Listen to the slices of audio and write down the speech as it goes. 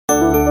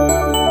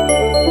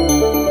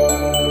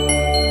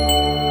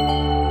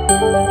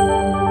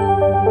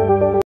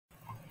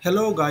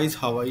Hello guys,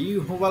 how are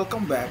you?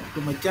 Welcome back to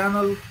my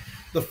channel,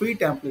 The Free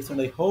Templates, and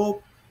I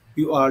hope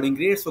you are doing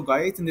great. So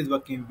guys, in this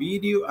working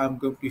video, I'm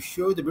going to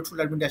show you the beautiful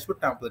admin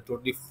dashboard template,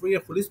 totally free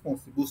and fully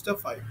responsive Bootstrap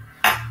 5.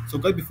 So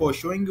guys, before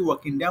showing you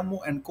working demo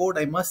and code,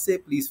 I must say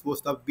please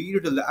watch the video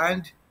till the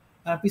end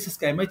and please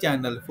subscribe my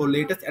channel for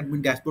latest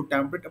admin dashboard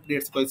template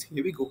updates. Guys,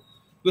 here we go.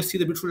 You see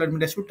the beautiful admin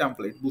dashboard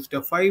template,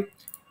 Bootstrap 5,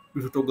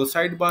 beautiful toggle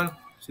sidebar,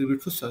 so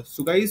beautiful search.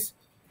 So guys,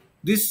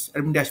 this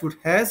admin dashboard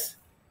has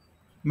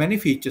many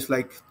features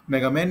like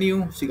mega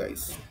menu. See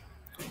guys,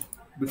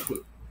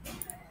 beautiful,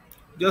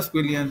 just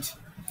brilliant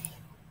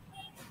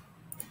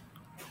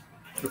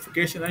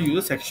notification and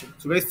user section.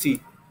 So guys,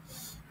 see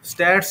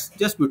stats,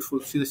 just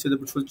beautiful. See the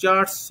beautiful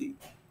charts. See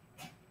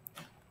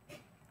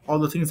all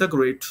the things are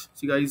great.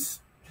 See guys,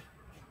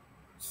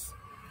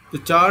 the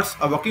charts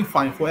are working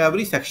fine for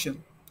every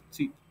section.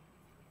 See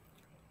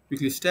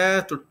weekly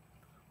stats to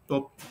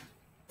top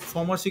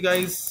performers. See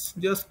guys,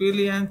 just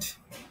brilliant.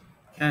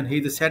 And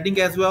here the setting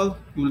as well.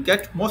 You will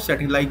get more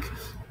setting like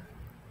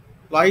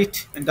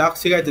light and dark.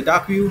 See guys, the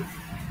dark view,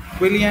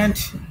 brilliant.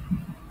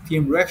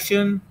 Theme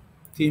direction,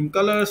 theme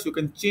colors you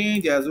can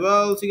change as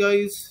well. See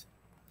guys,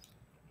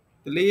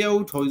 the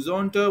layout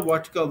horizontal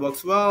vertical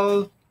works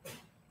well,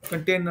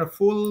 container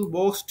full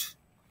boxed,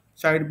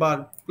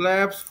 sidebar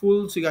collapse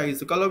full. See guys,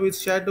 the color with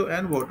shadow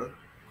and border.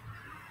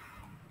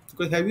 So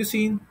guys, have you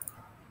seen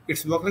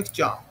it's work like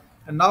charm?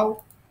 And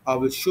now I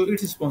will show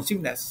its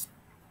responsiveness.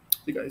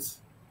 See guys,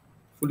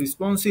 full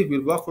responsive,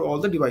 will work for all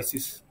the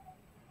devices.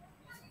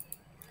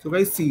 So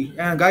guys, see,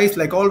 and guys,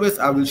 like always,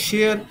 I will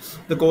share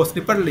the code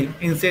snippet link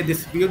inside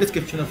this video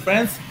description of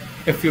friends.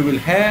 If you will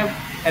have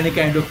any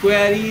kind of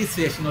query,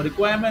 suggestion or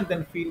requirement,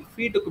 then feel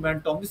free to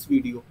comment on this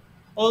video.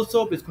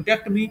 Also, please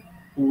contact me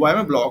via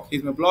my blog.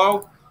 Here's my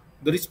blog,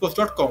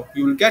 therichpost.com.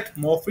 You will get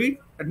more free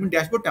admin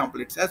dashboard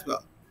templates as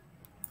well.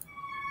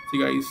 See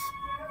guys,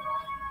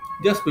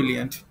 just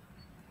brilliant.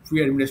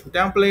 Free admin dashboard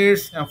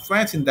templates. And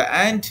friends, in the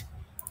end,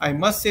 I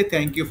must say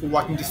thank you for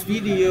watching this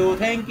video.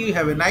 Thank you.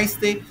 Have a nice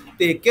day.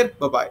 Take care.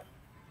 Bye-bye.